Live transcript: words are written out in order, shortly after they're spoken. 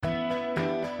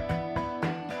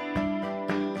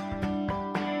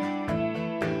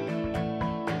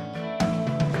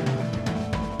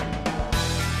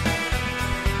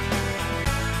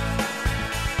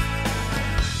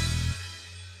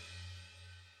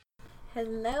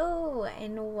Hello,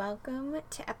 and welcome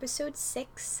to episode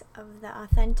 6 of the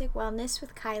Authentic Wellness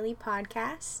with Kylie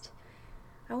podcast.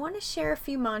 I want to share a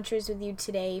few mantras with you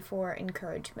today for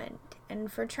encouragement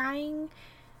and for trying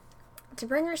to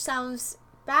bring ourselves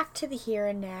back to the here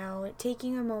and now,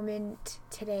 taking a moment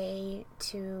today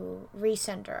to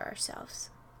recenter ourselves.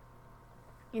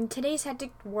 In today's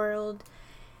hectic world,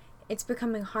 it's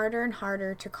becoming harder and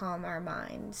harder to calm our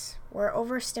minds. We're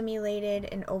overstimulated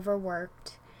and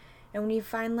overworked, and we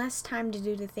find less time to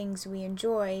do the things we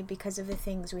enjoy because of the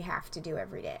things we have to do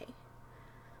every day.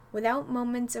 Without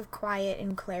moments of quiet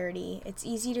and clarity, it's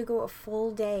easy to go a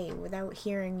full day without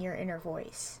hearing your inner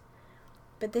voice.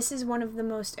 But this is one of the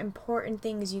most important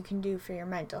things you can do for your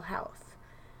mental health.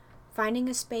 Finding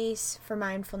a space for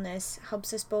mindfulness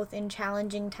helps us both in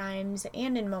challenging times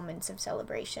and in moments of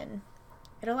celebration.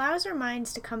 It allows our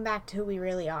minds to come back to who we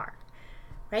really are,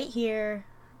 right here,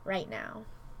 right now.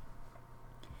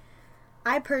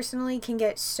 I personally can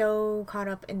get so caught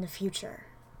up in the future.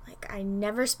 I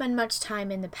never spend much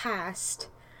time in the past,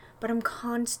 but I'm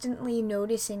constantly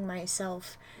noticing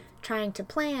myself trying to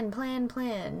plan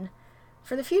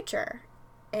for the future.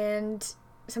 And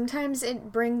sometimes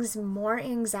it brings more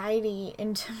anxiety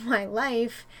into my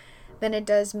life than it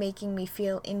does making me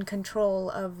feel in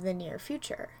control of the near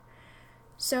future.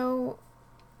 So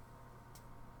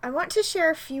I want to share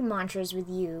a few mantras with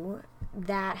you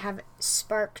that have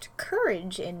sparked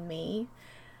courage in me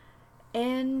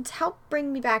and help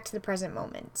bring me back to the present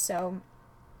moment. So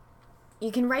you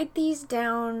can write these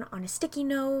down on a sticky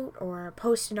note or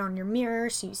post it on your mirror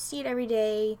so you see it every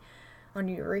day, on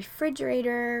your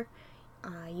refrigerator.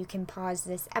 You can pause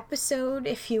this episode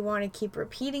if you want to keep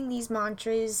repeating these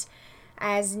mantras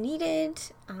as needed,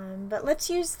 but let's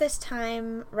use this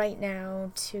time right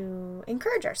now to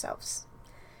encourage ourselves.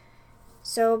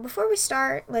 So before we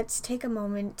start, let's take a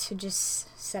moment to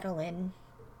just settle in.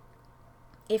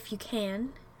 If you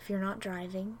can, if you're not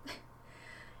driving,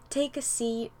 take a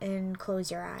seat and close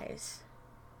your eyes.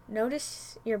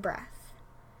 Notice your breath.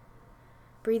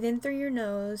 Breathe in through your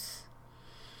nose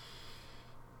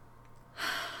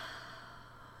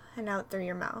and out through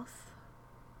your mouth.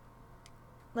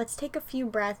 Let's take a few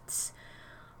breaths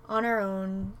on our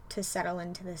own to settle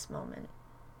into this moment.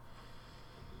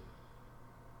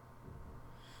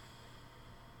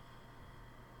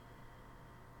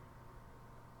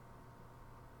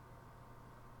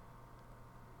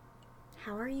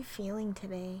 How are you feeling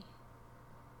today?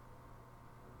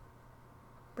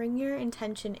 Bring your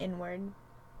intention inward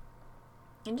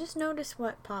and just notice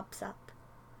what pops up.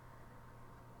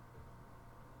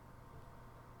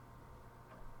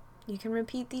 You can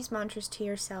repeat these mantras to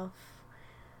yourself.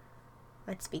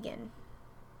 Let's begin.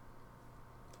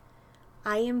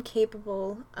 I am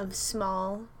capable of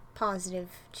small, positive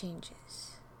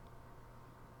changes.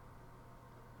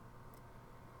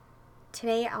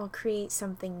 Today I'll create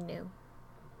something new.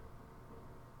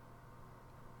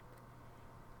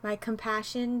 My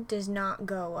compassion does not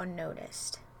go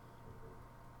unnoticed.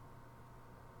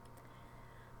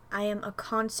 I am a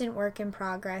constant work in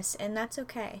progress, and that's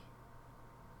okay.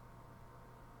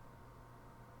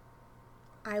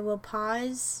 I will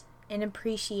pause and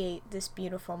appreciate this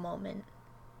beautiful moment.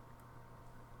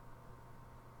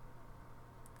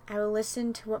 I will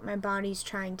listen to what my body's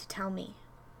trying to tell me.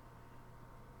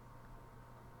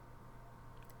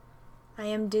 I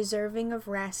am deserving of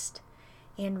rest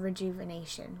and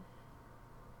rejuvenation.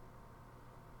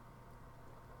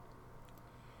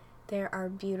 There are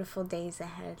beautiful days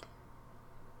ahead.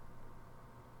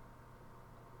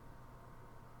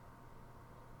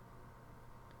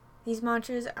 These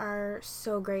mantras are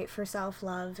so great for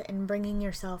self-love and bringing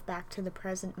yourself back to the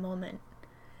present moment.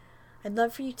 I'd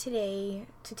love for you today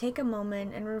to take a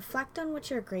moment and reflect on what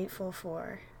you're grateful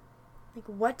for.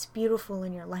 What's beautiful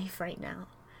in your life right now?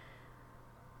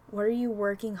 What are you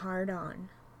working hard on?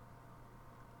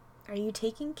 Are you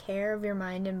taking care of your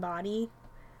mind and body?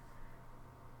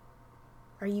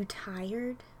 Are you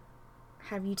tired?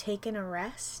 Have you taken a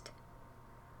rest?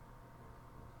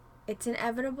 It's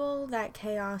inevitable that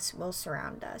chaos will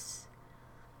surround us.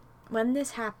 When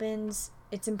this happens,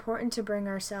 it's important to bring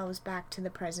ourselves back to the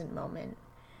present moment.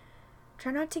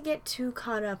 Try not to get too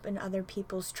caught up in other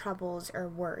people's troubles or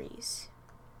worries.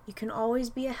 You can always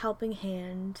be a helping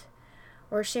hand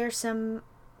or share some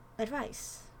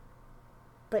advice.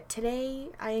 But today,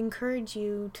 I encourage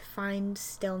you to find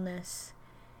stillness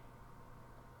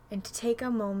and to take a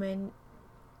moment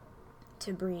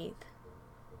to breathe.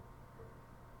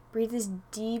 Breathe as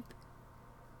deep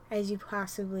as you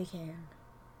possibly can.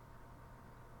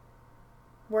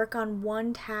 Work on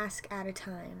one task at a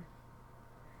time.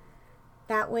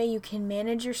 That way you can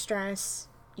manage your stress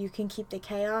you can keep the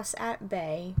chaos at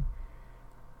bay,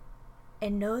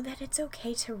 and know that it's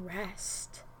okay to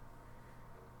rest.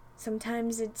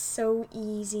 Sometimes it's so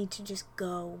easy to just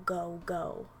go, go,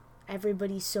 go.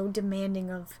 Everybody's so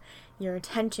demanding of your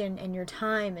attention and your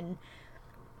time, and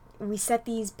we set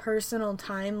these personal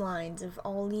timelines of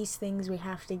all these things we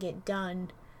have to get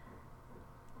done.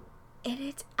 And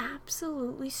it's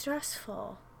absolutely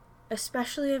stressful,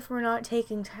 especially if we're not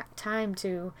taking time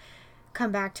to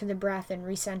come back to the breath and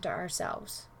recenter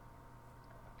ourselves.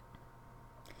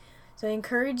 So I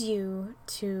encourage you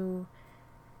to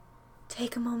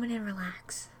take a moment and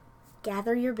relax.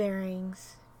 Gather your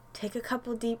bearings, take a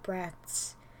couple deep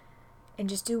breaths, and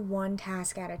just do one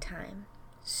task at a time.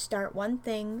 Start one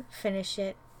thing, finish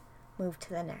it, move to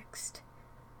the next.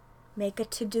 Make a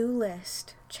to-do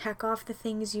list. Check off the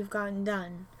things you've gotten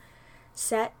done.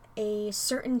 Set a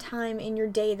certain time in your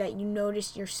day that you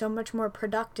notice you're so much more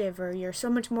productive or you're so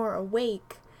much more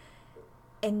awake,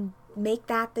 and make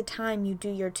that the time you do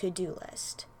your to-do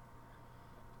list.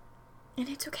 And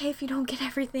it's okay if you don't get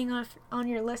everything on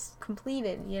your list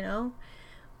completed,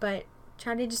 but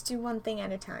try to just do one thing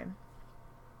at a time.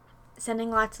 Sending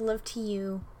lots of love to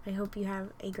you. I hope you have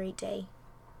a great day.